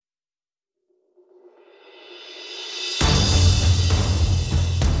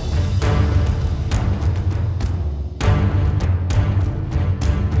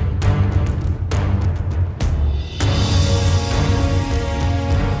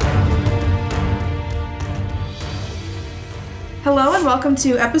Hello and welcome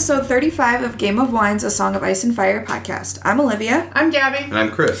to episode 35 of Game of Wines, A Song of Ice and Fire podcast. I'm Olivia. I'm Gabby. And I'm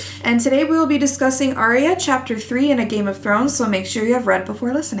Chris. And today we will be discussing Arya Chapter 3 in A Game of Thrones, so make sure you have read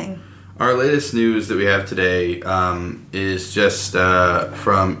before listening. Our latest news that we have today is just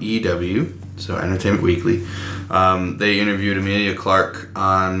from EW, so Entertainment Weekly. They interviewed Emilia Clarke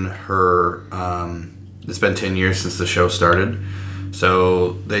on her... it's been 10 years since the show started.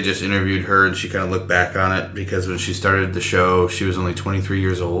 So they just interviewed her and she kind of looked back on it because when she started the show, she was only 23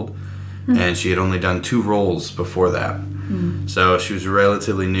 years old and she had only done 2 roles before that. So she was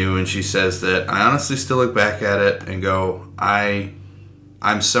relatively new, and she says that I honestly still look back at it and go,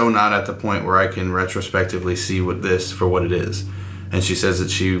 I'm so not at the point where I can retrospectively see what it is. And she says that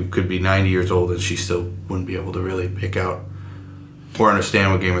she could be 90 years old and she still wouldn't be able to really pick out or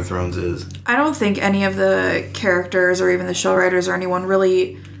understand what Game of Thrones is. I don't think any of the characters or even the show writers or anyone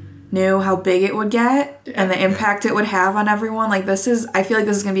really knew how big it would get and the impact it would have on everyone. I feel like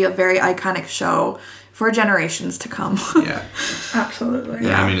this is going to be a very iconic show for generations to come. Yeah. Absolutely.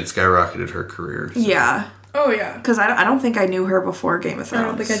 Yeah. I mean, it skyrocketed her career. So. Yeah. Oh, yeah. Because I don't think I knew her before Game of Thrones. I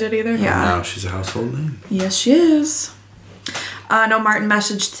don't think I did either. Yeah. Now she's a household name. Yes, she is. No Martin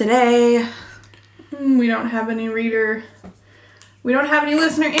message today. We don't have any We don't have any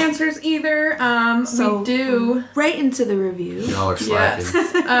listener answers either. We do. Right into the review. Y'all are slacking.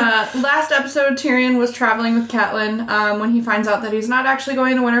 Yes. Last episode, Tyrion was traveling with Catelyn when he finds out that he's not actually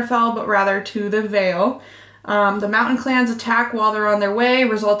going to Winterfell, but rather to the Vale. The mountain clans attack while they're on their way,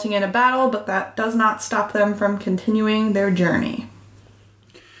 resulting in a battle, but that does not stop them from continuing their journey.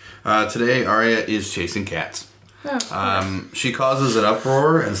 Today, Arya is chasing cats. Oh, She causes an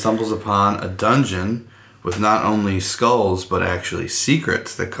uproar and stumbles upon a dungeon with not only skulls, but actually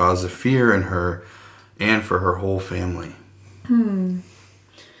secrets that cause a fear in her and for her whole family. All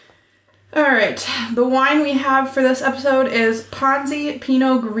right. The wine we have for this episode is Ponzi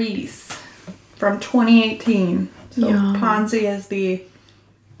Pinot Gris from 2018. So Yum. Ponzi is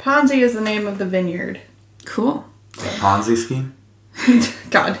the name of the vineyard. Cool. Ponzi scheme?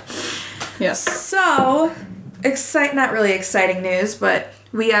 God. Yes. So, not really exciting news, but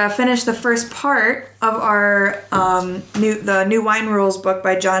we finished the first part of our new wine rules book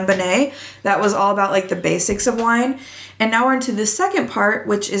by John Bonet. That was all about the basics of wine. And now we're into the second part,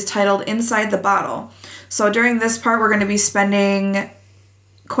 which is titled Inside the Bottle. So during this part, we're going to be spending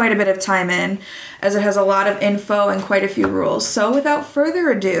quite a bit of time in, as it has a lot of info and quite a few rules. So without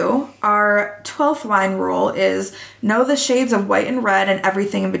further ado, our 12th wine rule is know the shades of white and red and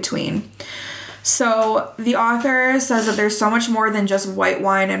everything in between. So the author says that there's so much more than just white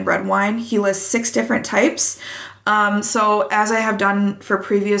wine and red wine. He lists 6 different types. So as I have done for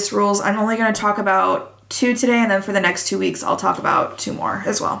previous rules, I'm only going to talk about 2 today, and then for the next 2 weeks, I'll talk about 2 more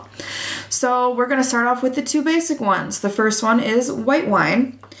as well. So we're going to start off with the 2 basic ones. The first one is white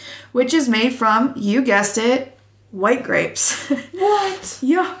wine, which is made from, you guessed it, white grapes. What?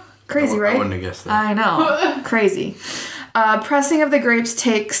 Yeah. Crazy, right? I wouldn't have guessed that. I know. Crazy. Pressing of the grapes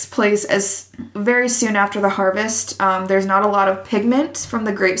takes place as very soon after the harvest. There's not a lot of pigment from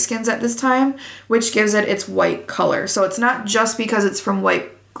the grape skins at this time, which gives it its white color. So it's not just because it's from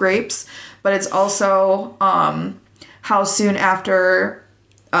white grapes, but it's also how soon after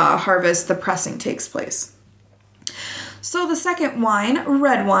harvest the pressing takes place. So the second wine,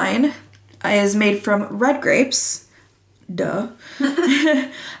 red wine, is made from red grapes. Duh.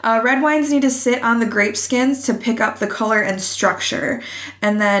 Red wines need to sit on the grape skins to pick up the color and structure,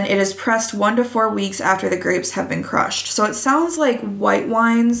 and then it is pressed 1 to 4 weeks after the grapes have been crushed. So it sounds like white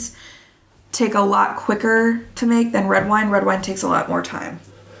wines take a lot quicker to make than red wine. Red wine takes a lot more time,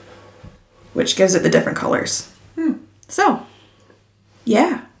 which gives it the different colors. So,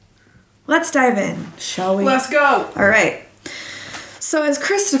 yeah. Let's dive in, shall we? Let's go. All right. So as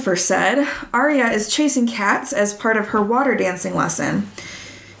Christopher said, Arya is chasing cats as part of her water dancing lesson.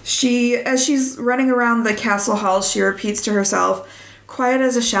 As she's running around the castle halls, she repeats to herself, quiet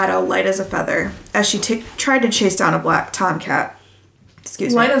as a shadow, light as a feather, as she tried to chase down a black tomcat.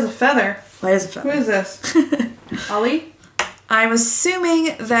 Excuse me. Light as a feather. Light as a feather. Who is this? Ollie? I'm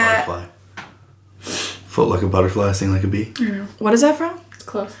assuming that... Butterfly. Float like a butterfly, sing like a bee. What is that from? It's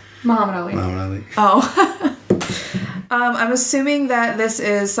close. Muhammad Ali. Muhammad Ali. Oh. I'm assuming that this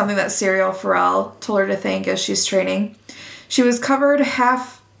is something that Serial Pharrell told her to think as she's training. She was covered in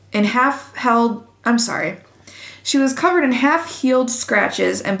half-healed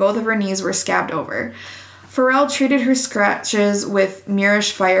scratches, and both of her knees were scabbed over. Pharrell treated her scratches with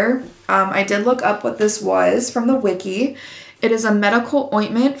Murish fire. I did look up what this was from the wiki. It is a medical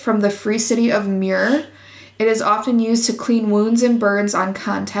ointment from the free city of Mur. It is often used to clean wounds and burns on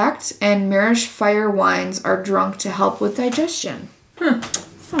contact, and Marish fire wines are drunk to help with digestion. So,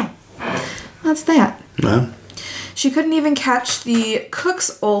 that's that. Well, She couldn't even catch the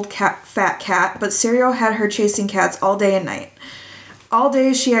cook's old fat cat, but Serial had her chasing cats all day and night. All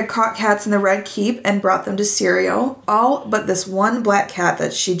day she had caught cats in the Red Keep and brought them to Serial, all but this one black cat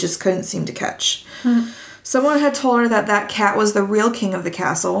that she just couldn't seem to catch. Someone had told her that cat was the real king of the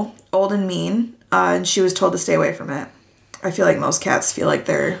castle, old and mean, and she was told to stay away from it. I feel like most cats feel like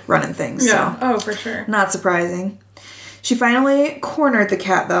they're running things. Yeah. So. Oh, for sure. Not surprising. She finally cornered the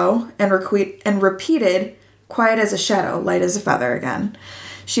cat, though, and repeated, quiet as a shadow, light as a feather again.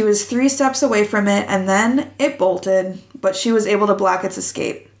 She was 3 steps away from it, and then it bolted, but she was able to block its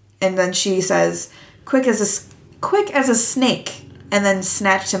escape. And then she says, quick as a snake, and then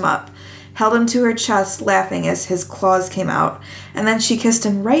snatched him up, held him to her chest, laughing as his claws came out, and then she kissed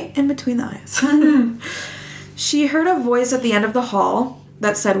him right in between the eyes. She heard a voice at the end of the hall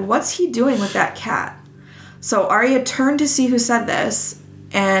that said, "What's he doing with that cat?" So Arya turned to see who said this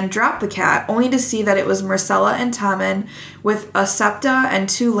and dropped the cat, only to see that it was Myrcella and Tommen with a Septa and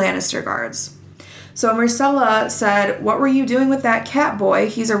 2 Lannister guards. So Myrcella said, "What were you doing with that cat, boy?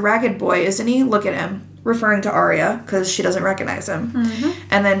 He's a ragged boy, isn't he? Look at him." Referring to Arya, because she doesn't recognize him.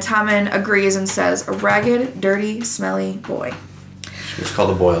 And then Tommen agrees and says, "A ragged, dirty, smelly boy." she was called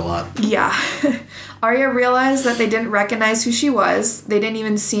a boy a lot. Yeah. Arya realized that they didn't recognize who she was. They didn't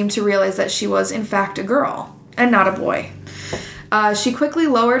even seem to realize that she was, in fact, a girl and not a boy. She quickly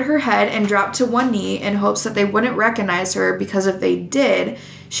lowered her head and dropped to one knee in hopes that they wouldn't recognize her, because if they did,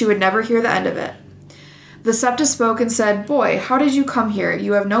 she would never hear the end of it. The Septa spoke and said, "Boy, how did you come here?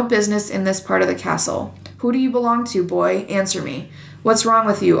 You have no business in this part of the castle. Who do you belong to, boy? Answer me. What's wrong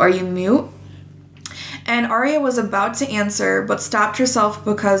with you? Are you mute?" And Arya was about to answer, but stopped herself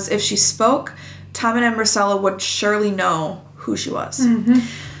because if she spoke, Tommen and Myrcella would surely know who she was.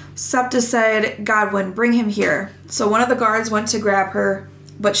 Septa said, "Godwyn, bring him here." So one of the guards went to grab her,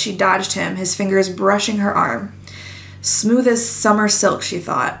 but she dodged him, his fingers brushing her arm. Smooth as summer silk, she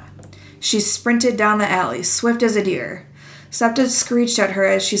thought. She sprinted down the alley, swift as a deer. Septa screeched at her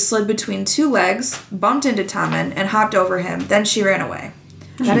as she slid between 2 legs, bumped into Tommen, and hopped over him. Then she ran away.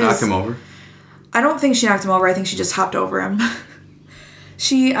 Did she knock him over? I don't think she knocked him over. I think she just hopped over him.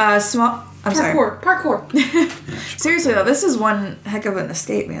 Parkour. Seriously, though, this is one heck of an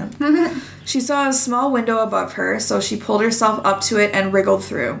escape, man. She saw a small window above her, so she pulled herself up to it and wriggled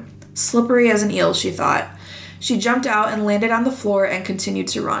through. Slippery as an eel, she thought. She jumped out and landed on the floor and continued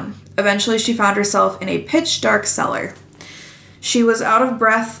to run. Eventually, she found herself in a pitch-dark cellar. She was out of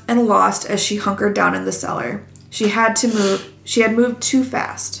breath and lost as she hunkered down in the cellar. She had moved too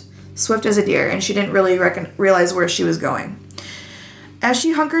fast, swift as a deer, and she didn't really realize where she was going. As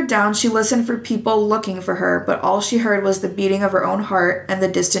she hunkered down, she listened for people looking for her, but all she heard was the beating of her own heart and the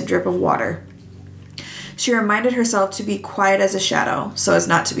distant drip of water. She reminded herself to be quiet as a shadow, so as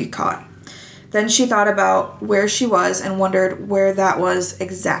not to be caught. Then she thought about where she was and wondered where that was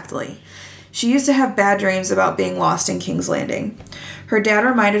exactly. She used to have bad dreams about being lost in King's Landing. Her dad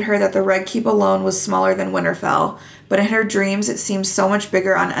reminded her that the Red Keep alone was smaller than Winterfell, but in her dreams it seemed so much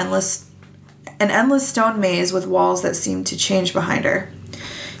bigger on an endless stone maze with walls that seemed to change behind her.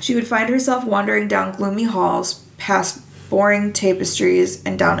 She would find herself wandering down gloomy halls, past boring tapestries,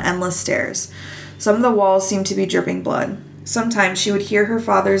 and down endless stairs. Some of the walls seemed to be dripping blood. Sometimes she would hear her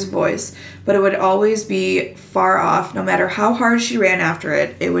father's voice, but it would always be far off. No matter how hard she ran after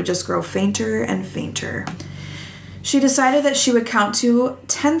it, it would just grow fainter and fainter. She decided that she would count to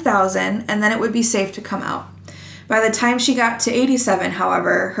 10,000 and then it would be safe to come out. By the time she got to 87,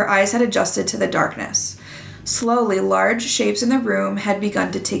 however, her eyes had adjusted to the darkness. Slowly, large shapes in the room had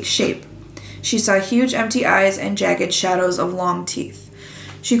begun to take shape. She saw huge empty eyes and jagged shadows of long teeth.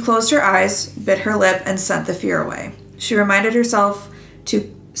 She closed her eyes, bit her lip, and sent the fear away. She reminded herself to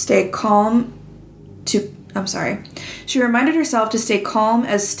stay calm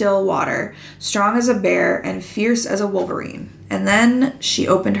as still water, strong as a bear, and fierce as a wolverine. And then she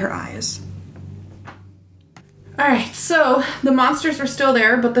opened her eyes. Alright, so the monsters were still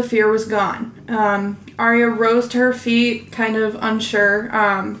there, but the fear was gone. Arya rose to her feet, kind of unsure,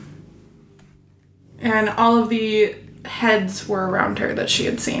 and all of the heads were around her that she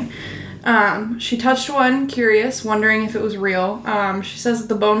had seen. She touched one, curious, wondering if it was real. She says that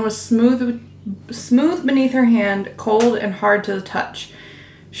the bone was smooth beneath her hand, cold and hard to the touch.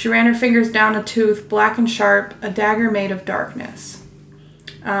 She ran her fingers down a tooth, black and sharp, a dagger made of darkness.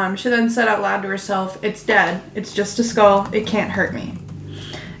 She then said out loud to herself, "It's dead. It's just a skull. It can't hurt me."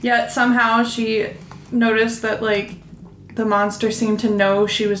 Yet somehow she noticed that, the the monster seemed to know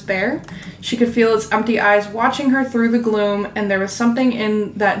she was there. She could feel its empty eyes watching her through the gloom, and there was something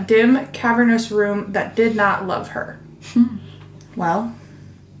in that dim, cavernous room that did not love her. Well,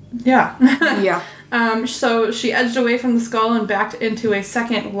 yeah. Yeah. So she edged away from the skull and backed into a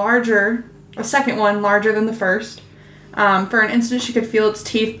second one larger than the first. For an instant, she could feel its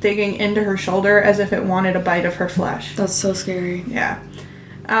teeth digging into her shoulder as if it wanted a bite of her flesh. That's so scary. Yeah.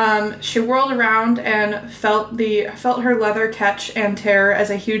 She whirled around and felt her leather catch and tear as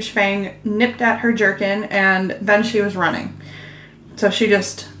a huge fang nipped at her jerkin, and then she was running. So she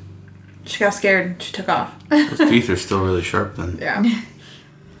got scared and she took off. Those teeth are still really sharp then. Yeah.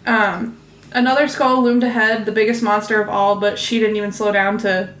 Another skull loomed ahead, the biggest monster of all, but she didn't even slow down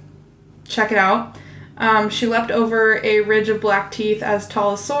to check it out. She leapt over a ridge of black teeth as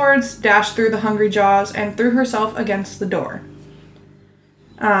tall as swords, dashed through the hungry jaws, and threw herself against the door.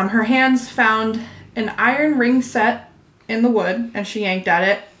 Her hands found an iron ring set in the wood, and she yanked at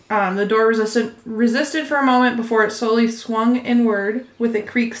it. The door resisted for a moment before it slowly swung inward with a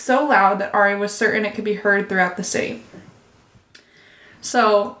creak so loud that Arya was certain it could be heard throughout the city.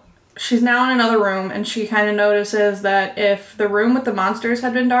 So she's now in another room, and she kind of notices that if the room with the monsters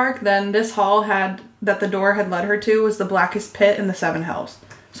had been dark, then this hall that the door had led her to was the blackest pit in the Seven Hells.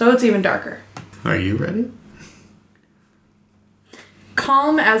 So it's even darker. Are you ready?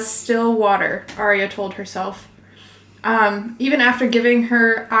 Calm as still water, Arya told herself. Even after giving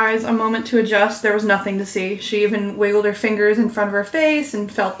her eyes a moment to adjust, there was nothing to see. She even wiggled her fingers in front of her face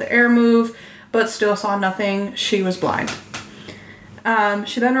and felt the air move, but still saw nothing. She was blind.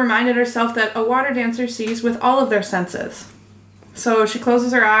 She then reminded herself that a water dancer sees with all of their senses. So she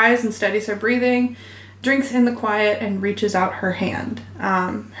closes her eyes and steadies her breathing, drinks in the quiet, and reaches out her hand.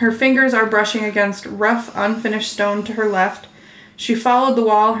 Her fingers are brushing against rough, unfinished stone to her left. She followed the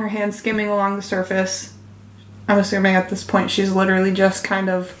wall, her hand skimming along the surface. I'm assuming at this point she's literally just kind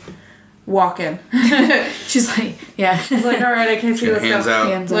of walking. She's like, yeah. She's like, all right, I can see this hands stuff.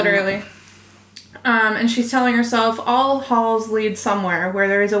 out. Hands Literally. And she's telling herself, all halls lead somewhere. Where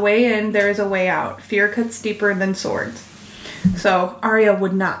there is a way in, there is a way out. Fear cuts deeper than swords. So Arya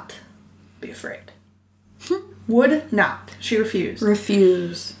would not be afraid. Would not. She refused.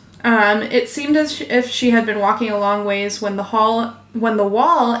 Refuse. It seemed as if she had been walking a long ways when the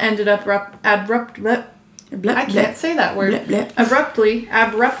wall ended up abruptly. I can't say that word. Abruptly.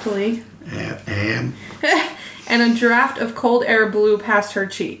 And a draft of cold air blew past her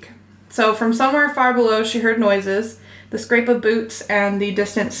cheek. So from somewhere far below, she heard noises, the scrape of boots, and the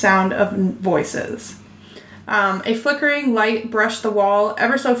distant sound of voices. A flickering light brushed the wall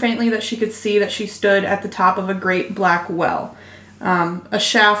ever so faintly that she could see that she stood at the top of a great black well. A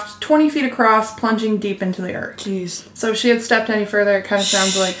shaft 20 feet across, plunging deep into the earth. Jeez. So if she had stepped any further, it kind of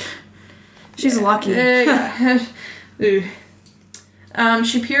sounds like... She's lucky.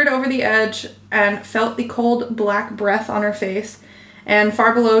 She peered over the edge and felt the cold black breath on her face. And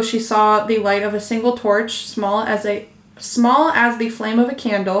far below, she saw the light of a single torch, small as the flame of a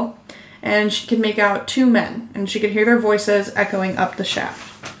candle, and she could make out two men, and she could hear their voices echoing up the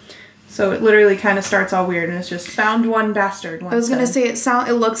shaft. So it literally kind of starts all weird, and it's just found one bastard. I was gonna say it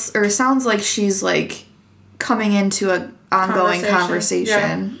sounds like she's like coming into a ongoing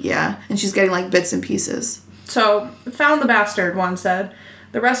conversation. Yeah, and she's getting like bits and pieces. So found the bastard, one said.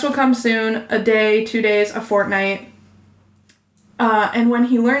 The rest will come soon. A day, 2 days, a fortnight. And when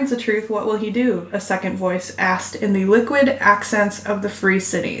he learns the truth, what will he do? A second voice asked in the liquid accents of the free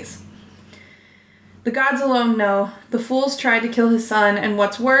cities. The gods alone know. The fools tried to kill his son, and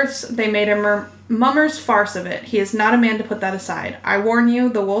what's worse, they made a mummer's farce of it. He is not a man to put that aside. I warn you,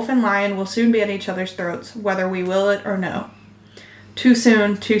 the wolf and lion will soon be at each other's throats, whether we will it or no. Too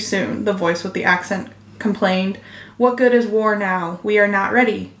soon, the voice with the accent complained. What good is war now? We are not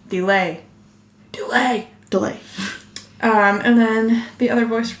ready. Delay. And then the other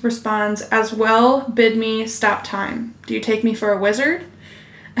voice responds, as well, bid me stop time. Do you take me for a wizard?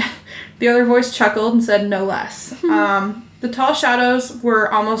 The other voice chuckled and said no less. The tall shadows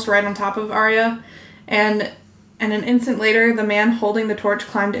were almost right on top of Arya, and an instant later, the man holding the torch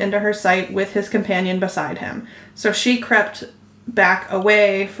climbed into her sight with his companion beside him. So she crept back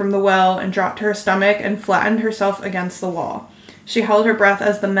away from the well and dropped to her stomach and flattened herself against the wall. She held her breath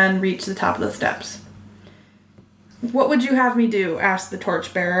as the men reached the top of the steps. What would you have me do? Asked the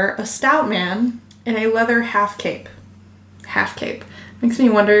torchbearer, a stout man in a leather half cape. Makes me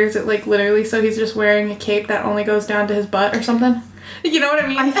wonder, is it like literally so he's just wearing a cape that only goes down to his butt or something? You know what I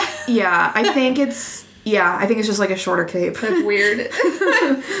mean? I think it's just like a shorter cape. That's weird.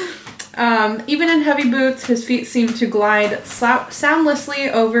 Even in heavy boots, his feet seemed to glide soundlessly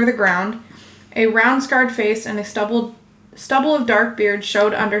over the ground. A round scarred face and a stubbled stubble of dark beard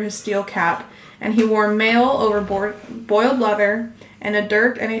showed under his steel cap, and he wore mail over boiled leather and a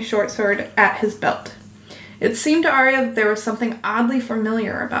dirk and a short sword at his belt. It seemed to Arya that there was something oddly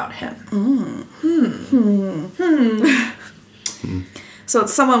familiar about him. So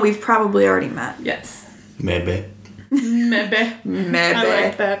it's someone we've probably already met. Yes. Maybe. Maybe. Maybe. I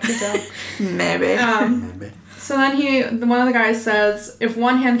like that. Good job. Maybe. Maybe. So then one of the guys says, if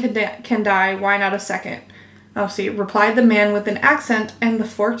one hand can die, why not a second? Oh, see, replied the man with an accent and the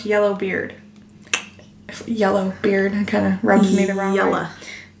forked yellow beard. Yellow beard kind of rubs me the wrong way.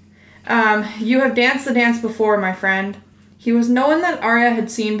 You have danced the dance before, my friend. He was no one that Arya had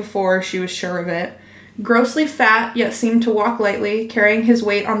seen before, she was sure of it. Grossly fat, yet seemed to walk lightly, carrying his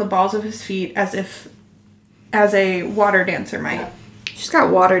weight on the balls of his feet as a water dancer might. She's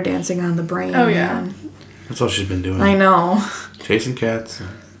got water dancing on the brain. Oh, yeah. Man. That's all she's been doing. I know. Chasing cats.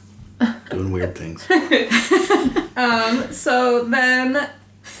 Doing weird things. So then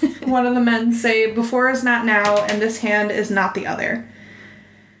one of the men say, before is not now, and this hand is not the other.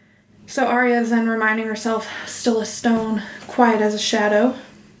 So Arya is then reminding herself, still a stone, quiet as a shadow.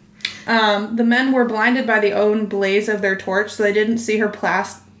 The men were blinded by the own blaze of their torch, so they didn't see her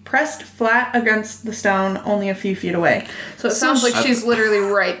pressed flat against the stone only a few feet away. So it sounds like she's literally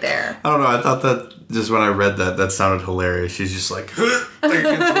right there. I don't know. I thought that just when I read that sounded hilarious. She's just like against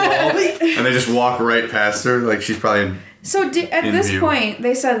the wall, and they just walk right past her. Like she's probably. So at this view. point,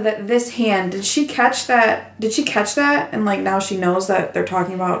 they said that this hand, did she catch that? Did she catch that? And like now she knows that they're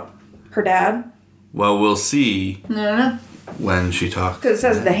talking about her dad? Well, we'll see No. when she talks. Because it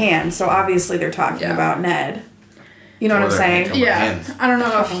says the hand, so obviously they're talking about Ned. You know Or what I'm they're saying? talking about Yeah. hands. I don't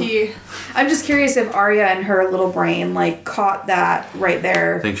know if he... I'm just curious if Arya and her little brain like caught that right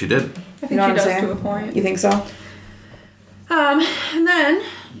there. I think she did. I think You know he what I'm does saying? to a point. You think so? And then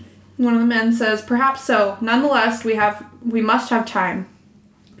one of the men says, perhaps so. Nonetheless, we must have time.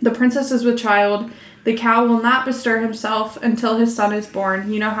 The princess is with child. The cow will not bestir himself until his son is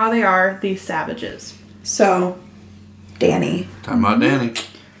born. You know how they are, these savages. So, Danny. Talking about Danny.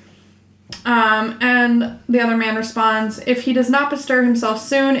 And the other man responds, if he does not bestir himself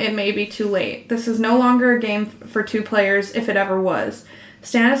soon, it may be too late. This is no longer a game for two players, if it ever was.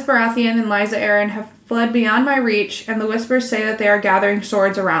 Stannis Baratheon and Lysa Arryn have fled beyond my reach, and the whispers say that they are gathering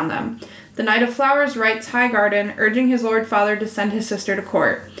swords around them. The Knight of Flowers writes Highgarden, urging his lord father to send his sister to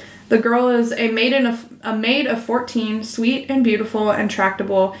court. The girl is a maid of 14, sweet and beautiful and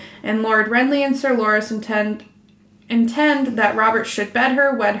tractable, and Lord Renly and Sir Loras intend that Robert should bed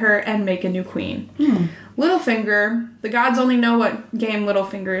her, wed her, and make a new queen. Littlefinger, the gods only know what game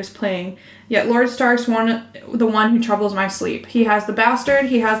Littlefinger is playing, yet Lord Stark's the one who troubles my sleep. He has the bastard,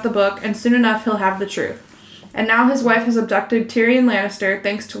 he has the book, and soon enough he'll have the truth. And now his wife has abducted Tyrion Lannister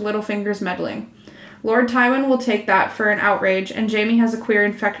thanks to Littlefinger's meddling. Lord Tywin will take that for an outrage, and Jaime has a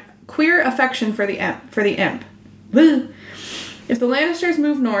queer affection for the imp. If the Lannisters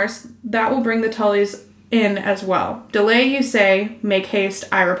move north, that will bring the Tullys in as well. Delay, you say, make haste,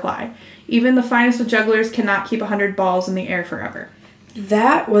 I reply. Even the finest of jugglers cannot keep 100 balls in the air forever.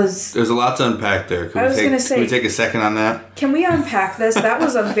 That was... There's a lot to unpack there. Can we take a second on that? Can we unpack this? That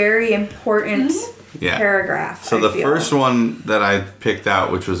was a very important paragraph. So the first one that I picked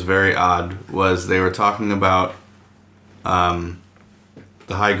out, which was very odd, was they were talking about the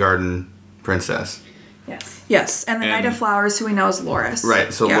Highgarden princess. Yes, and the Knight of Flowers, who we know is Loras.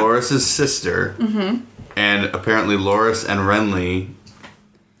 Right, so Loras' sister, and apparently Loras and Renly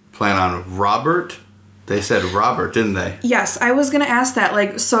plan on Robert. They said Robert, didn't they? Yes, I was going to ask that.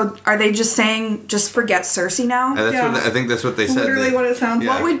 Like, so are they just saying, just forget Cersei now? And that's I think that's what they said. Literally what it sounds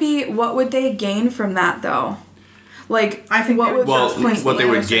like. What would they gain from that, though? Like, I think what would what they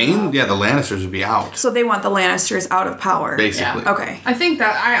would gain? Yeah, the Lannisters would be out. So they want the Lannisters out of power. Basically. Yeah. Okay.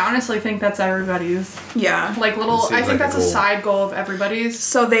 I honestly think that's everybody's. Yeah. I think that's a side goal of everybody's.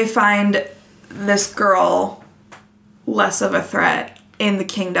 So they find this girl less of a threat in the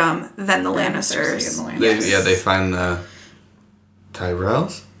kingdom than the Lannisters. They find the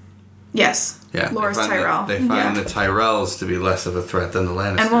Tyrells? Yes. Yeah. Loras Tyrell. They find the Tyrells to be less of a threat than the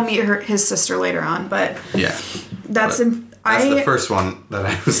Lannisters. And we'll meet his sister later on, but yeah. That's the first one that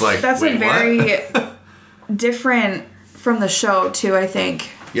I was like, that's wait, a very what? different from the show too, I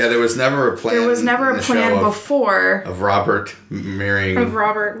think. Yeah, there was never a plan. There was never a plan before of Robert marrying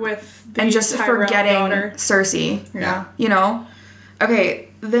with the and just Tyrell forgetting daughter. Cersei. Yeah. You know? Okay,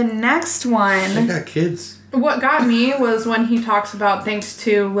 the next one. They got kids. What got me was when he talks about thanks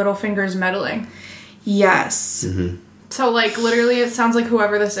to Littlefinger's meddling. Yes. Mm-hmm. So, like, literally, it sounds like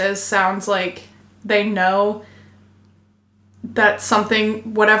whoever this is sounds like they know that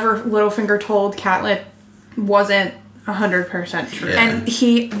something, whatever Littlefinger told Catelyn wasn't 100% true. Yeah. And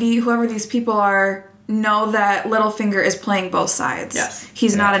whoever these people are know that Littlefinger is playing both sides. Yes.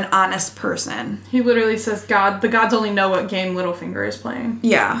 He's not an honest person. He literally says the gods only know what game Littlefinger is playing.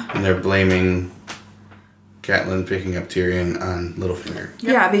 Yeah. And they're blaming Catelyn picking up Tyrion on Littlefinger.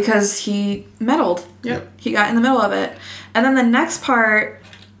 Yep. Yeah, because he meddled. Yep. He got in the middle of it. And then the next part,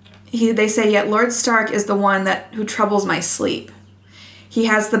 they say, yet Lord Stark is the one who troubles my sleep. He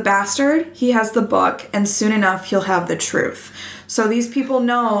has the bastard, he has the book, and soon enough he'll have the truth. So these people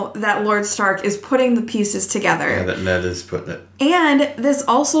know that Lord Stark is putting the pieces together. Yeah, that Ned is putting it. And this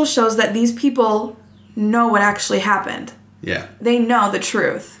also shows that these people know what actually happened. Yeah. They know the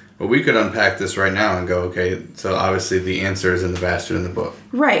truth. But we could unpack this right now and go, okay, so obviously the answer is in the bastard in the book.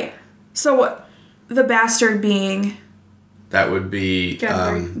 Right. So the bastard being... That would be...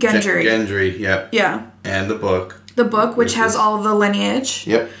 Gendry. Gendry. Gendry, yep. Yeah. And the book. The book, which has is- all the lineage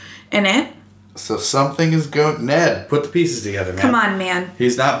Yep. in it. So something is going... Ned, put the pieces together, man. Come on, man.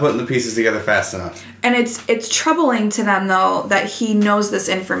 He's not putting the pieces together fast enough. And it's troubling to them, though, that he knows this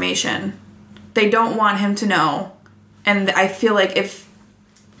information. They don't want him to know. And I feel like if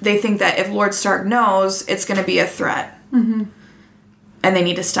they think that if Lord Stark knows, it's going to be a threat. Mm-hmm. And they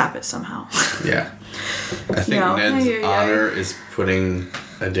need to stop it somehow. Yeah. I think No. Ned's Ay, ay, ay. honor is putting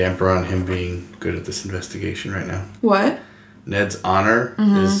a damper on him being good at this investigation right now. What? Ned's honor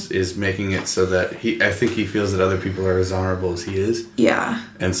is making it so that I think he feels that other people are as honorable as he is. Yeah.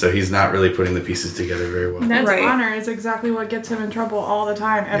 And so he's not really putting the pieces together very well. Ned's Right. honor is exactly what gets him in trouble all the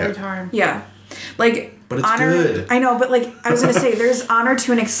time, every Yeah. time. Yeah. Like, But it's honor. good. I know, but like, I was going to say, there's honor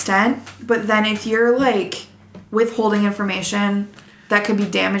to an extent, but then if you're like withholding information that could be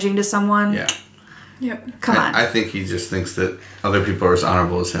damaging to someone, Yeah. Yep. come on. I think he just thinks that other people are as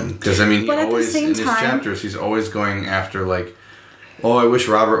honorable as him. Because, I mean, he But at the always, same in his time- chapters, he's always going after, like, oh, I wish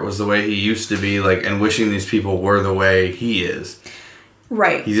Robert was the way he used to be, like, and wishing these people were the way he is.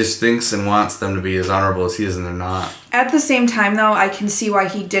 Right. He just thinks and wants them to be as honorable as he is, and they're not. At the same time, though, I can see why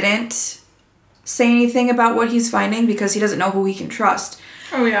he didn't say anything about what he's finding because he doesn't know who he can trust.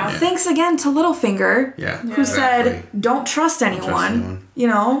 Oh, yeah. Thanks again to Littlefinger, Yeah. who exactly. said, don't trust anyone. anyone. You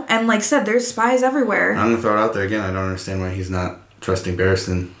know, and like said, there's spies everywhere. I'm going to throw it out there again. I don't understand why he's not trusting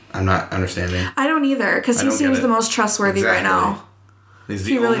Barristan. I'm not understanding. I don't either, because I he don't get seems it. the most trustworthy right Exactly. now. He's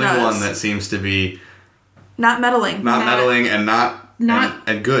the He really only does. one that seems to be Not meddling. not meddling and not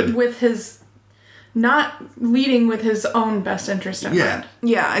and good. With his... Not leading with his own best interest in Yeah. mind.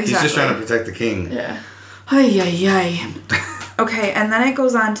 Yeah, exactly. He's just trying to protect the king. Yeah. Ay, ay, ay. Okay, and then it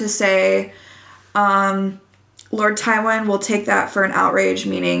goes on to say, Lord Tywin will take that for an outrage,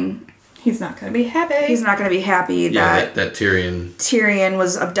 meaning He's not going to be happy. he's not going to be happy Yeah, that that Tyrion. Tyrion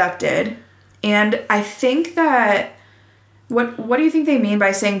was abducted. And I think that... What do you think they mean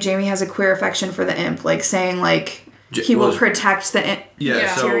by saying Jaime has a queer affection for the imp? Like saying, like, he will well, protect the imp?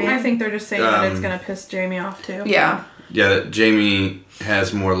 Yeah, so Tyrion. I think they're just saying that it's going to piss Jaime off, too. Yeah. yeah, that Jaime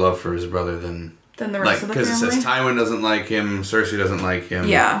has more love for his brother than Than the like rest of the because family. it says Tywin doesn't like him, Cersei doesn't like him.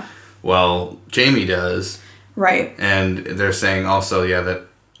 Yeah. Well, Jaime does, Right. and they're saying also that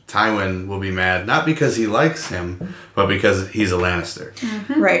Tywin will be mad not because he likes him, but because he's a Lannister.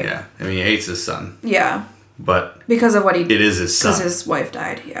 Right. Yeah, I mean he hates his son, Yeah. but Because of what he... it is his Because son. his wife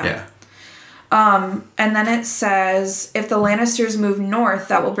died, Yeah. And then it says, if the Lannisters move north,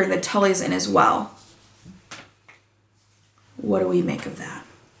 that will bring the Tullys in as well. What do we make of that?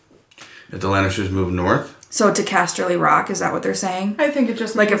 If the Lannisters move north, So to Casterly Rock, is that what they're saying? I think it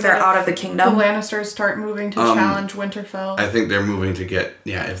just Like means if they're that out of the the kingdom? Lannisters start moving to challenge Winterfell. I think they're moving to get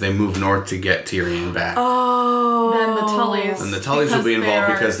if they move north to get Tyrion back. Oh. then the Tullys. And the Tullys will because be involved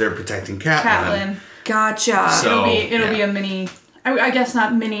they are because they're protecting Catelyn. Catelyn. Gotcha. So- It'll be yeah. a mini. I guess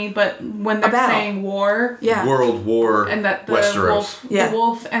not mini, but when they're battle. saying war, yeah. World War and that the Westeros. Yeah.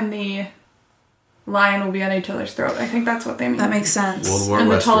 wolf and the lion will be on each other's throat. I think that's what they mean. That makes sense. World War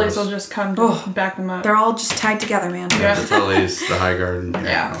and the Westeros. Tullys will just come to Oh. back them up. They're all just tied together, man. Yeah. The Tullys, the High Garden.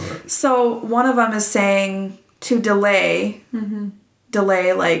 Yeah. all that. So one of them is saying to delay,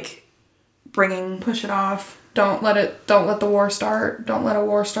 like bringing... Push it off. Don't let the war start. Don't let a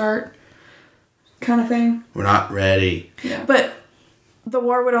war start. Kind of thing. We're not ready. Yeah. But the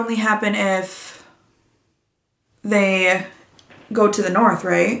war would only happen if they go to the north,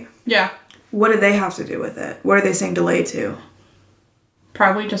 right? Yeah. What do they have to do with it? What are they saying delay to?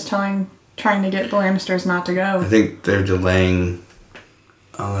 Probably just trying to get the Lannisters not to I go. think they're delaying.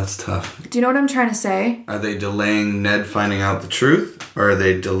 Oh, that's tough. Do you know what I'm trying to say? Are they delaying Ned finding out the truth, or are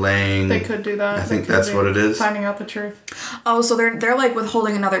they delaying? They could do that. I think They could that's be what it is. Finding out the truth. Oh, so they're like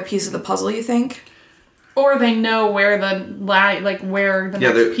withholding another piece of the puzzle, you think? Or they know where where the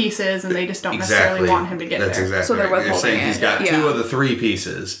next piece is, and they just don't necessarily want him to get That's there. Exactly So they're right. You're withholding saying he's it. got Yeah. 2 of the 3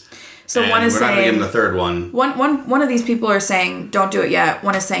 pieces. So and one is we're not gonna give saying him the third one. one of these people are saying don't do it yet.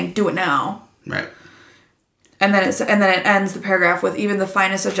 One is saying do it now. Right. And then it ends the paragraph with even the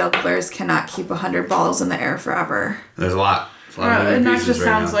finest of jugglers cannot keep 100 balls in the air forever. There's a lot. There's a lot of moving And that pieces just right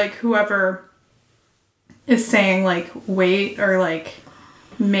sounds now. like whoever is saying like wait or like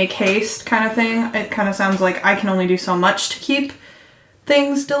make haste kind of thing. It kind of sounds like I can only do so much to keep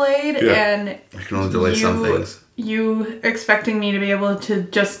things delayed, and I can only delay some things. You expecting me to be able to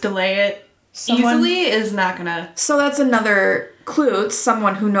just delay it Someone- easily is not gonna. So that's another clue. It's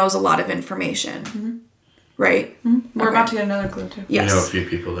someone who knows a lot of information. Right? We're about to get another clue too. We know a Yes. few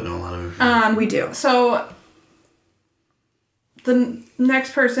people that know a lot of information. We do. So the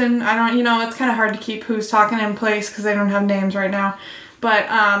next person, I don't, it's kind of hard to keep who's talking in place because they don't have names right now. But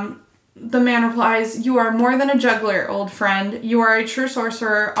the man replies, "You are more than a juggler, old friend. You are a true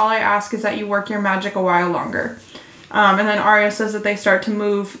sorcerer. All I ask is that you work your magic a while longer." And then Arya says that they start to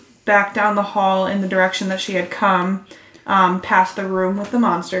move back down the hall in the direction that she had come, past the room with the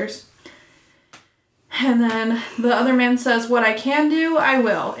monsters. And then the other man says, "What I can do, I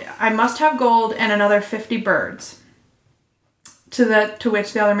will. I must have gold and another 50 birds." To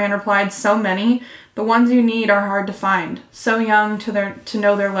which the other man replied, "So many. The ones you need are hard to find. So young to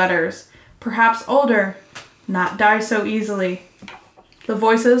know their letters. Perhaps older. Not die so easily." The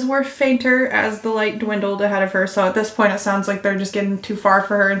voices were fainter as the light dwindled ahead of her, so at this point it sounds like they're just getting too far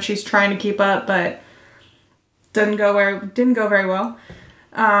for her and she's trying to keep up, but didn't go very well.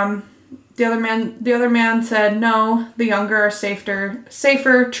 The other man said, "No, the younger are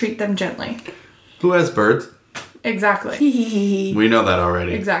safer, treat them gently." Who has birds? Exactly. We know that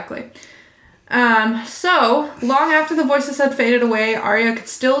already. Exactly. So, long after the voices had faded away, Arya could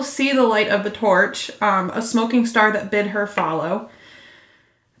still see the light of the torch, a smoking star that bid her follow.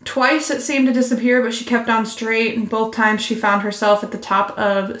 Twice it seemed to disappear, but she kept on straight, and both times she found herself at the top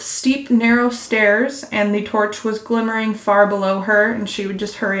of steep, narrow stairs, and the torch was glimmering far below her, and she would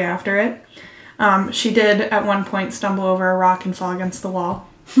just hurry after it. She did, at one point, stumble over a rock and fall against the wall.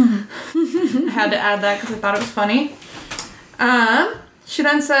 I had to add that because I thought it was funny. She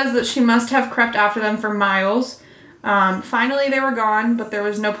then says that she must have crept after them for miles. Finally, they were gone, but there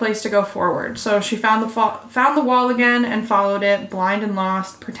was no place to go forward. So she found the wall again and followed it, blind and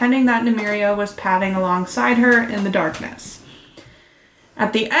lost, pretending that Nymeria was padding alongside her in the darkness.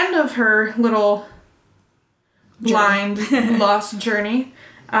 At the end of her little blind, lost journey,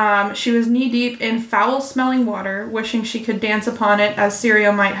 she was knee-deep in foul-smelling water, wishing she could dance upon it as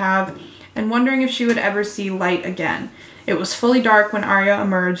Syrio might have, and wondering if she would ever see light again. It was fully dark when Arya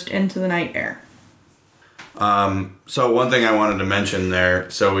emerged into the night air. So one thing I wanted to mention there,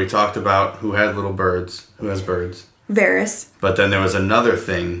 so we talked about who has birds. Varys. But then there was another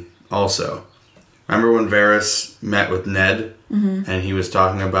thing also. Remember when Varys met with Ned? Mm-hmm. And he was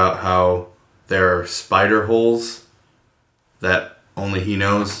talking about how there are spider holes that only he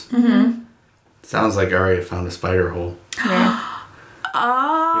knows? Mm-hmm. Sounds like Arya found a spider hole. Yeah.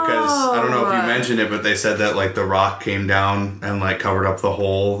 Oh. Because, I don't know if you mentioned it, but they said that, like, the rock came down and, like, covered up the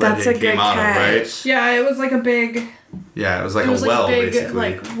hole that That's it a came good out catch. of, right? Yeah, it was like a big... Yeah, it was like It was a well, like a big,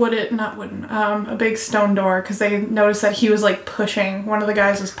 basically. a big stone door, because they noticed that he was, like, pushing. One of the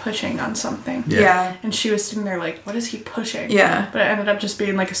guys was pushing on something. Yeah. And she was sitting there like, what is he pushing? Yeah. But it ended up just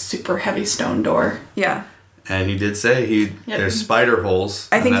being, like, a super heavy stone door. Yeah. And he did say there's spider holes.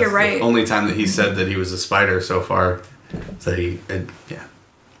 I think and you're that's right. The only time that he said that he was a spider so far. So yeah.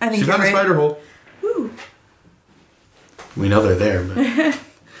 I think She you're found a right. spider hole. Woo. We know they're there,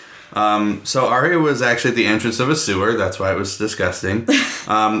 but... So Arya was actually at the entrance of a sewer. That's why it was disgusting.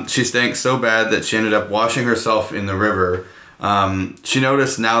 She stank so bad that she ended up washing herself in the river. She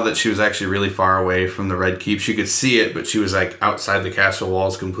noticed now that she was actually really far away from the Red Keep. She could see it, but she was like outside the castle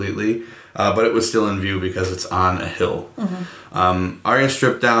walls completely. But it was still in view because it's on a hill. Mm-hmm. Arya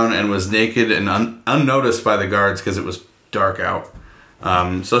stripped down and was naked and unnoticed by the guards because it was dark out.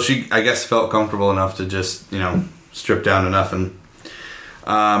 So she, I guess, felt comfortable enough to just, strip down to nothing.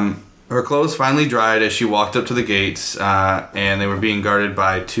 Her clothes finally dried as she walked up to the gates, and they were being guarded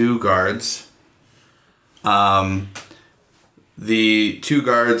by 2 guards. The 2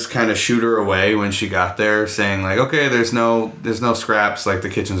 guards kind of shoot her away when she got there, saying like, "Okay, there's no scraps, like the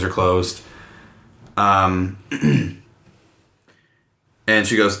kitchens are closed." And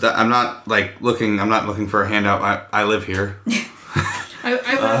she goes, "I'm not looking for a handout. I live here."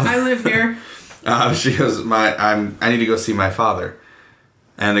 I live here. She goes, I need to go see my father.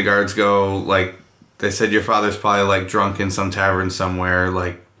 And the guards go, like, they said your father's probably, like, drunk in some tavern somewhere,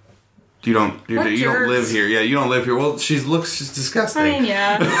 like, You don't jerks. live here. Yeah, you don't live here. Well, she's disgusting. I mean,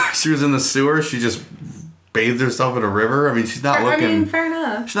 yeah. She was in the sewer. She just bathed herself in a river. I mean, she's not looking. I mean, fair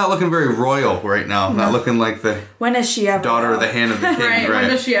enough. She's not looking very royal right now. No. Not looking like the When is she ever? daughter of the hand of the king. Right. When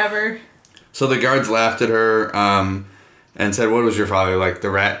does she ever? So the guards laughed at her and said, "What was your father like? The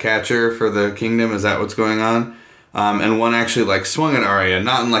rat catcher for the kingdom? Is that what's going on?" And one actually like swung at Arya,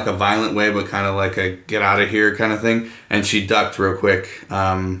 not in like a violent way, but kind of like a get out of here kind of thing. And she ducked real quick,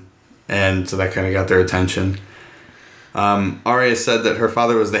 and so that kind of got their attention. Arya said that her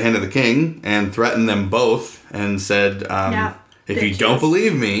father was the hand of the king and threatened them both and said, "If you don't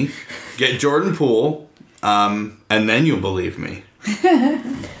believe me, get Jordan Poole, and then you'll believe me."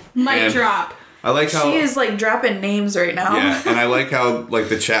 Mic drop. I like how She is like dropping names right now. Yeah, and I like how like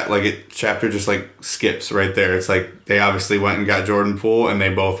the chapter just like skips right there. It's like they obviously went and got Jordan Poole, and they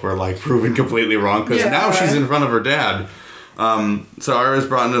both were like proven completely wrong because now she's in front of her dad. So Arya's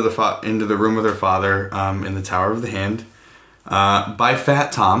brought into the room with her father in the Tower of the Hand by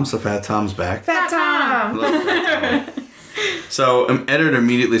Fat Tom. So Fat Tom's back. Fat Tom. I love Fat Tom. So Eddard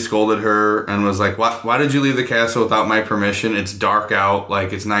immediately scolded her and was like, why did you leave the castle without my permission? It's dark out,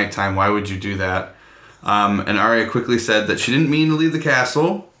 like it's nighttime. Why would you do that? And Arya quickly said that she didn't mean to leave the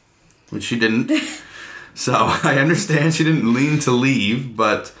castle, which she didn't. So I understand she didn't mean to leave,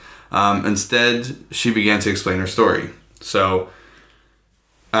 but instead she began to explain her story. So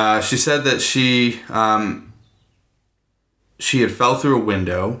she said that she had fell through a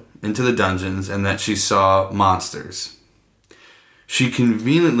window into the dungeons and that she saw monsters. She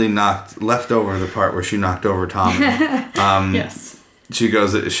conveniently left over the part where she knocked over Tommy. Yes. She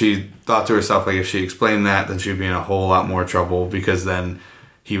thought to herself, like, if she explained that, then she'd be in a whole lot more trouble because then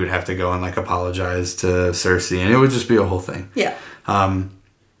he would have to go and, like, apologize to Cersei, and it would just be a whole thing. Yeah.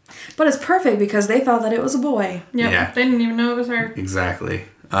 But it's perfect because they thought that it was a boy. Yep. Yeah. They didn't even know it was her. Exactly.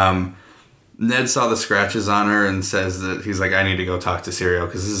 Ned saw the scratches on her and says that he's like, I need to go talk to Syrio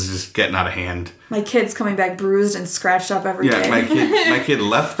because this is just getting out of hand. My kid's coming back bruised and scratched up every day. Yeah, my kid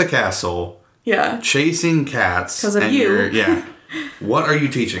left the castle. Yeah. Chasing cats. Because of you. Yeah. What are you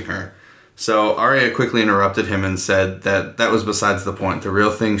teaching her? So Arya quickly interrupted him and said that was besides the point. The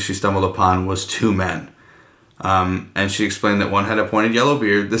real thing she stumbled upon was two men. And she explained that one had a pointed yellow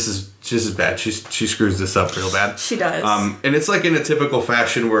beard. This is just as bad. She screws this up real bad. She does. And it's like in a typical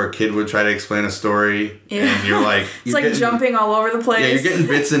fashion where a kid would try to explain a story, and you're like... It's like jumping all over the place. Yeah, you're getting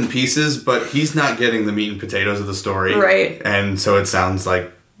bits and pieces, but he's not getting the meat and potatoes of the story. Right. And so it sounds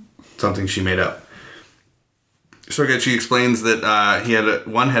like something she made up. So again, she explains that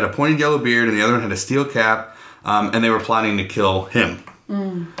one had a pointed yellow beard and the other one had a steel cap, and they were plotting to kill him.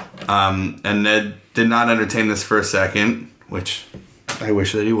 And Ned did not entertain this for a second, which I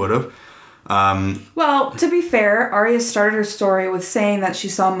wish that he would have. Well, to be fair, Arya started her story with saying that she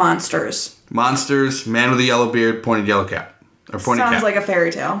saw monsters. Monsters, man with a yellow beard, pointed yellow cap. Or pointed Sounds cap. like a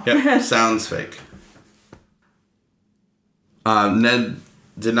fairy tale. Yep, sounds fake. Ned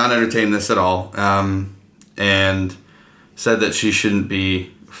did not entertain this at all, and said that she shouldn't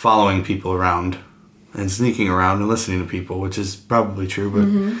be following people around and sneaking around and listening to people, which is probably true, but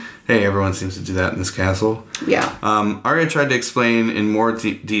hey, everyone seems to do that in this castle. Yeah. Arya tried to explain in more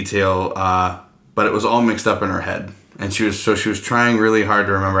detail, but it was all mixed up in her head. And she was trying really hard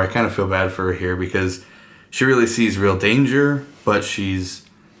to remember. I kind of feel bad for her here because she really sees real danger, but she's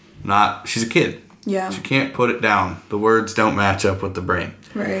a kid. Yeah. She can't put it down. The words don't match up with the brain.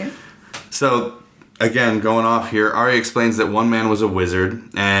 Right. So, again, going off here, Arya explains that one man was a wizard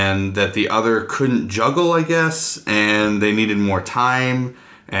and that the other couldn't juggle, I guess, and they needed more time.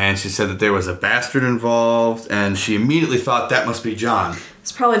 And she said that there was a bastard involved, and she immediately thought that must be Jon.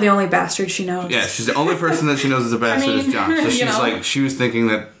 It's probably the only bastard she knows. Yeah, she's the only person that she knows is a bastard is Jon. So she's like, she was thinking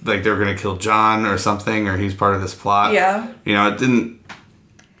that like they were gonna kill Jon or something, or he's part of this plot. Yeah. You know,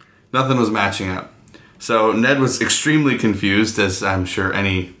 nothing was matching up. So Ned was extremely confused, as I'm sure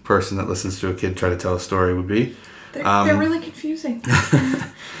any person that listens to a kid try to tell a story would be. They're really confusing.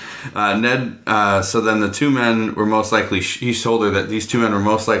 Ned, so then the two men were most likely, he told her that these two men were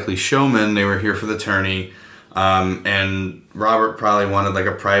most likely showmen. They were here for the tourney. And Robert probably wanted like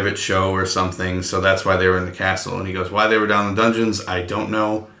a private show or something, so that's why they were in the castle. And he goes, why they were down in the dungeons, I don't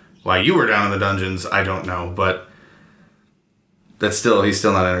know. Why you were down in the dungeons, I don't know. But he's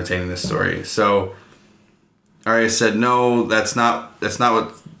still not entertaining this story. So Arya said, no, that's not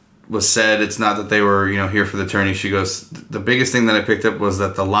what was said. It's not that they were, here for the tourney. She goes, the biggest thing that I picked up was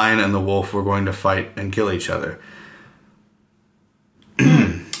that the lion and the wolf were going to fight and kill each other.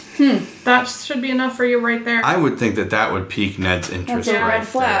 That should be enough for you right there. I would think that would pique Ned's interest. That's a red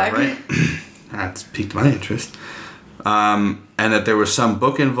flag. There, right? That's piqued my interest. and that there was some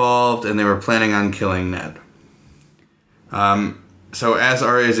book involved, and they were planning on killing Ned. So as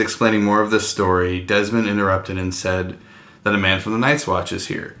Arya is explaining more of this story, Desmond interrupted and said that a man from the Night's Watch is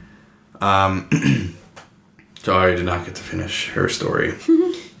here. So Arya did not get to finish her story.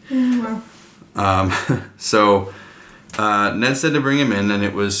 So Ned said to bring him in, and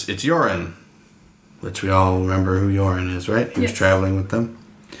it's Yoren, which we all remember who Yoren is, right? He was traveling with them.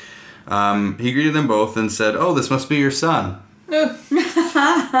 He greeted them both and said, "Oh, this must be your son."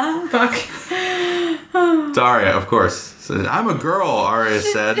 Fuck. To Arya, of course. So, "I'm a girl," Arya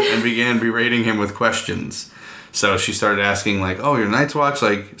said, and began berating him with questions. So she started asking, like, "Oh, your Night's Watch?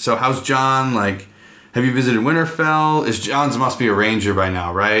 Like, so how's Jon? Like, have you visited Winterfell? John's must be a ranger by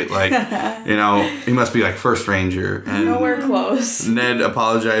now, right? Like, he must be like first ranger." And Nowhere close. Ned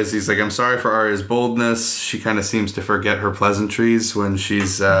apologized. He's like, "I'm sorry for Arya's boldness. She kind of seems to forget her pleasantries when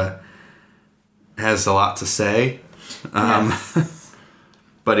she's has a lot to say."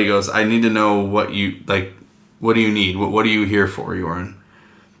 But he goes, "I need to know what you like. What do you need? What are you here for, Yoren?"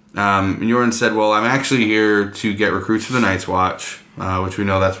 And Yoren said, "Well, I'm actually here to get recruits for the Night's Watch, which we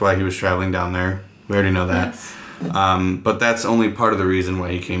know that's why he was traveling down there. We already know that. Yes. But that's only part of the reason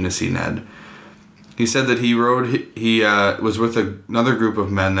why he came to see Ned." He said that he was with another group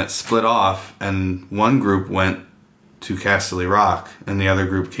of men that split off, and one group went to Casterly Rock, and the other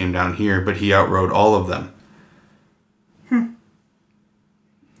group came down here, but he outrode all of them.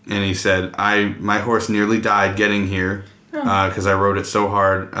 And he said, my horse nearly died getting here because I rode it so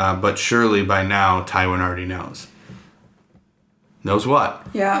hard, but surely by now Tywin already knows. Knows what?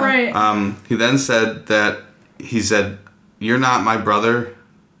 Yeah. Right. He then said "You're not my brother,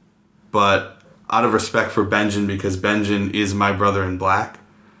 but out of respect for Benjen, because Benjen is my brother in black,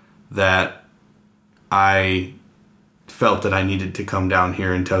 that I felt that I needed to come down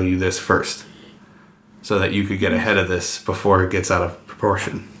here and tell you this first, so that you could get ahead of this before it gets out of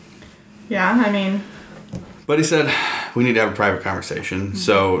proportion." Yeah, I mean... But he said, "We need to have a private conversation." Mm-hmm.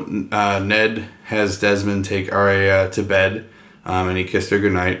 So Ned has Desmond take Arya to bed, and he kissed her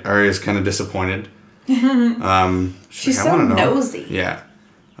goodnight. Arya's kind of disappointed. She's like, so nosy. Yeah.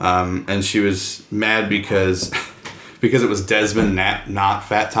 And she was mad because it was Desmond, not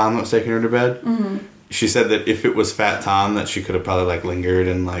Fat Tom, that was taking her to bed. Mm-hmm. She said that if it was Fat Tom, that she could have probably like lingered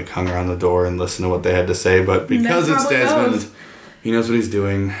and like hung around the door and listened to what they had to say. But because it's Desmond, he knows what he's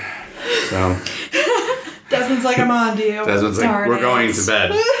doing. So Desmond's like, "I'm on to you." Desmond's like, Darn "We're it. going to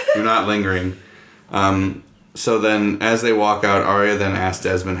bed. You're not lingering." So then, as they walk out, Arya then asked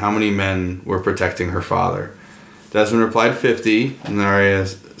Desmond how many men were protecting her father. Desmond replied 50, and then Arya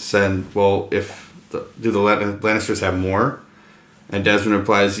said, "Well, do the Lannisters have more?" And Desmond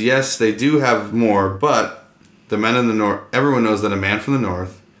replies, "Yes, they do have more, but the men in the north, everyone knows that a man from the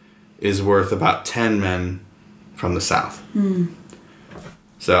north is worth about 10 men from the south."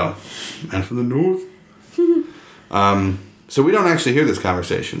 So, men from the north. So we don't actually hear this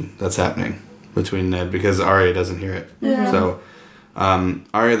conversation that's happening between Ned, because Arya doesn't hear it. Yeah. So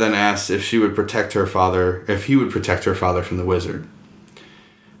Arya then asks if he would protect her father from the wizard.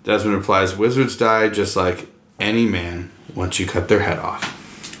 Desmond replies, "Wizards die just like any man once you cut their head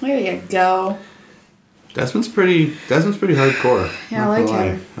off." There you go. Desmond's pretty hardcore. Yeah, I like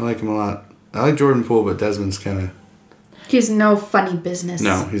him. I like him a lot. I like Jordan Poole, but Desmond's kind of... He's no funny business.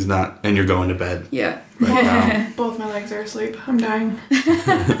 No, he's not. And you're going to bed Yeah. right now. Both my legs are asleep. I'm dying.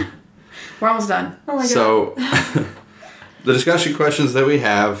 We're almost done. Oh my god. So, the discussion questions that we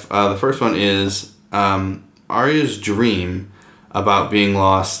have, the first one is Arya's dream about being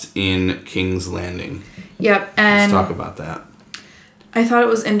lost in King's Landing. Yep, Let's and talk about that. I thought it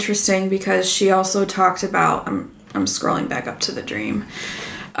was interesting because she also talked about, I'm scrolling back up to the dream,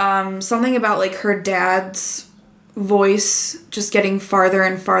 something about like her dad's voice just getting farther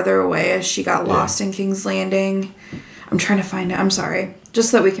and farther away as she got lost in King's Landing. I'm trying to find it. I'm sorry.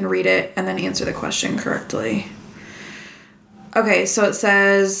 Just so that we can read it and then answer the question correctly. Okay, so it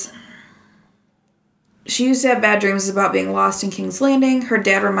says, she used to have bad dreams about being lost in King's Landing. Her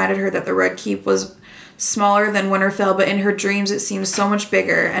dad reminded her that the Red Keep was smaller than Winterfell, but in her dreams it seemed so much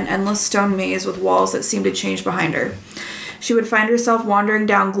bigger, an endless stone maze with walls that seemed to change behind her. She would find herself wandering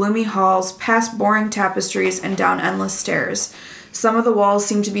down gloomy halls, past boring tapestries, and down endless stairs. Some of the walls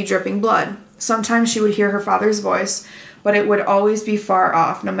seemed to be dripping blood. Sometimes she would hear her father's voice, but it would always be far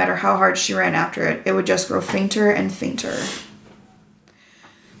off. No matter how hard she ran after it, it would just grow fainter and fainter.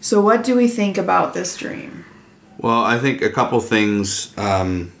 So what do we think about this dream? Well, I think a couple things.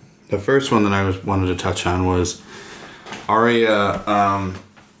 The first one that I wanted to touch on was Arya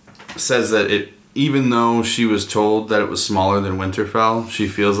says that even though she was told that it was smaller than Winterfell, she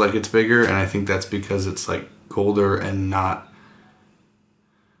feels like it's bigger, and I think that's because it's like colder and not.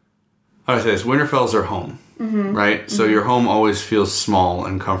 How do I say this? Winterfell's her home, right? So your home always feels small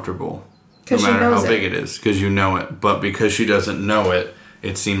and comfortable, no 'Cause she matter how knows big it. it is, because you know it. But because she doesn't know it,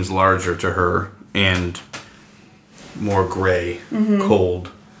 it seems larger to her and more gray, cold.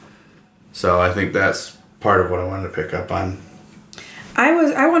 So I think that's part of what I wanted to pick up on.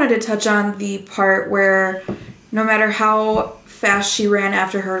 I wanted to touch on the part where no matter how fast she ran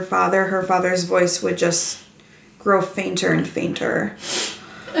after her father's voice would just grow fainter and fainter.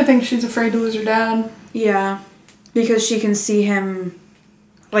 I think she's afraid to lose her dad. Yeah, because she can see him,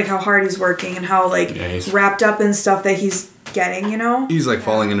 like how hard he's working and how like Yeah, he's- wrapped up in stuff that he's getting, you know? He's like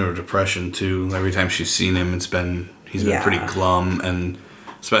falling into a depression too. Every time she's seen him, he's been Yeah. pretty glum, and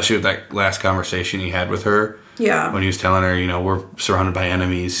especially with that last conversation he had with her Yeah. when he was telling her, we're surrounded by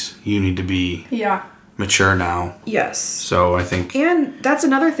enemies. You need to be Yeah. mature now. Yes. So I think, And that's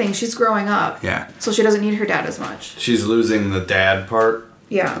another thing. She's growing up. yeah, So she doesn't need her dad as much. she's losing the dad part,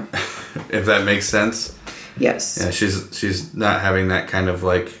 Yeah. if that makes sense. Yes. Yeah, she's not having that kind of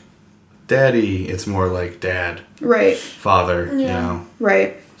like daddy. It's more like dad, Right. father. Yeah.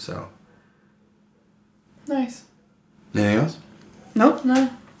 Right. So Nice. anything else? Nope. No.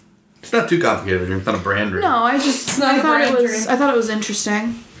 It's not too complicated. It's not a brand dream. No, I just It's not I a thought brand dream. I thought it was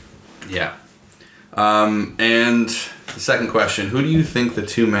interesting. Yeah. And the second question: who do you think the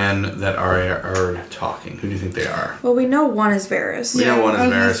two men that are talking? Who do you think they are? Well, we know one is Varys. We Yeah, know one I is was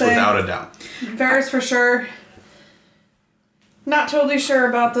gonna Varys say- without a doubt. Varys for sure. Not totally sure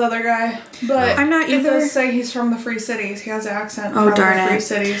about the other guy, but I'm not It either. does say he's from the Free Cities. He has an accent Oh, from darn the Free it.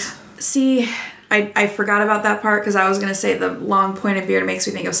 Cities. See, I forgot about that part because I was gonna say the long pointed beard makes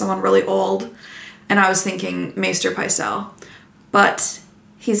me think of someone really old, and I was thinking Maester Pycelle, but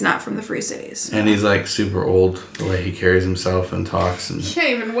he's not from the Free Cities. And he's like super old, the way he carries himself and talks, and He can't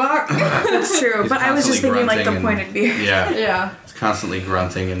even walk. That's true, he's but I was just constantly thinking like the grunting and- pointed beard. Yeah, Yeah. he's constantly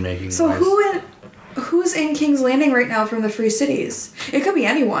grunting and making So noise. who's in King's Landing right now from the Free Cities? It could be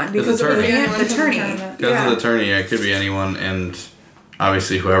anyone because of attorney. the Anyone the from the attorney. tournament. Because of the attorney, yeah, it could be anyone, and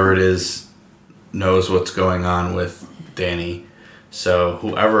obviously whoever it is knows what's going on with Dany. So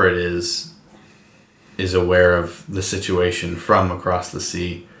whoever it is aware of the situation from across the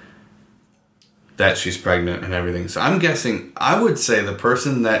sea, that she's pregnant and everything. So I'm guessing, I would say the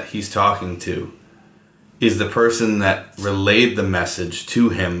person that he's talking to is the person that relayed the message to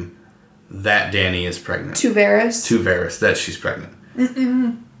him that Dany is pregnant. To Varys. To Varys, that she's pregnant.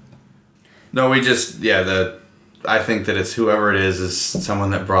 No, I think that it's whoever it is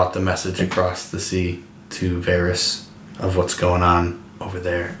someone that brought the message across the sea to Varys of what's going on over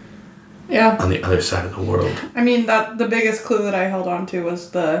there Yeah. on the other side of the world. I mean, that the biggest clue that I held on to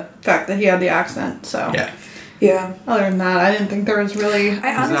was the fact that he had the accent. So Yeah. Yeah. other than that, I didn't think there was really. I not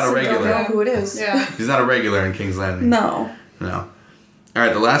a honestly don't regular. know who it is. Yeah. He's not a regular in King's Landing. No. No. All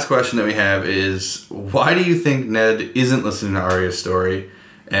right, the last question that we have is, why do you think Ned isn't listening to Arya's story?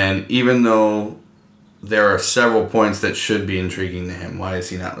 And even though there are several points that should be intriguing to him, why is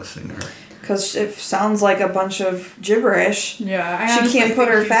he not listening to her? Because it sounds like a bunch of gibberish. Yeah. I She honestly can't put think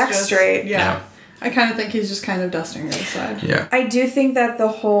her he's facts just- straight. Yeah. Yeah. I kind of think he's just kind of dusting her aside. Yeah. I do think that the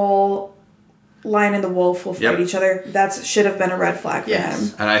whole Lion and the Wolf will fight Yep. each other. That should have been a red flag for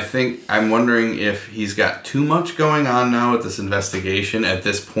Yes. him. And I'm wondering if he's got too much going on now with this investigation at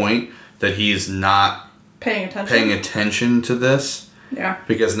this point that he's not Paying attention. paying attention to this. Yeah.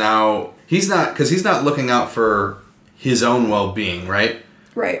 Because now he's not looking out for his own well-being, right?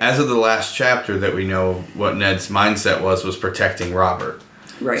 Right. As of the last chapter that we know what Ned's mindset was protecting Robert.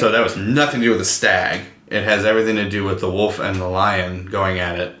 Right. So that was nothing to do with the stag. It has everything to do with the wolf and the lion going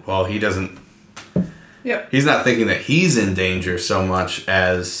at it. Well, Yep. he's not thinking that he's in danger so much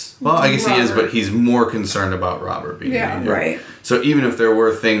as, well, I guess he is, Robert. but he's more concerned about Robert being Yeah. in danger. Right. So even if there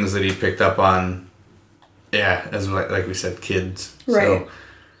were things that he picked up on, yeah, as like we said, kids. Right. So,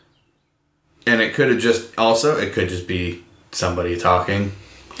 and it could just be somebody talking.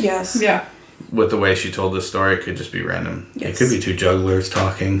 Yes. Yeah. With the way she told this story, it could just be random. Yes. It could be two jugglers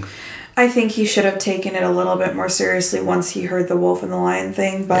talking. I think he should have taken it a little bit more seriously once he heard the wolf and the lion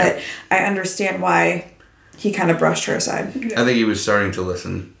thing, but Yeah. I understand why he kind of brushed her aside. I think he was starting to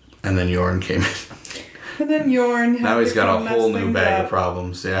listen, and then Yorn came in. And then Yorn. Now he's got a whole new bag of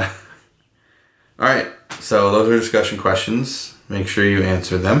problems, yeah. Alright, so those are discussion questions. Make sure you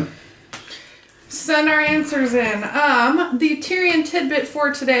answer them. Send our answers in. The Tyrion tidbit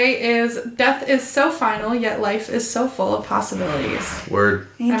for today is death is so final, yet life is so full of possibilities. Word.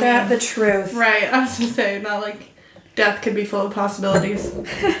 Ain't I that mean- the truth? Right, I was gonna say, not like death could be full of possibilities.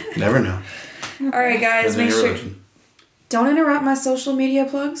 Never know. All right, guys, Depends on make your sure. religion. don't interrupt my social media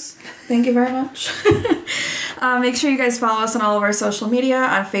plugs. Thank you very much. Make sure you guys follow us on all of our social media.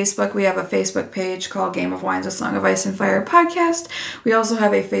 On Facebook, we have a Facebook page called Game of Wines, A Song of Ice and Fire podcast. We also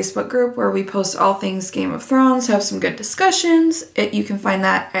have a Facebook group where we post all things Game of Thrones, have some good discussions. You can find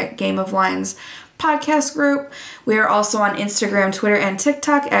that at Game of Wines podcast group. We are also on Instagram, Twitter, and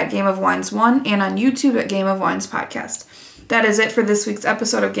TikTok at Game of Wines 1 and on YouTube at Game of Wines podcast. That is it for this week's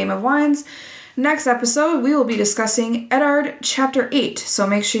episode of Game of Wines. Next episode, we will be discussing Eddard Chapter 8, so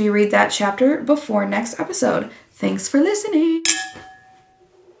make sure you read that chapter before next episode. Thanks for listening!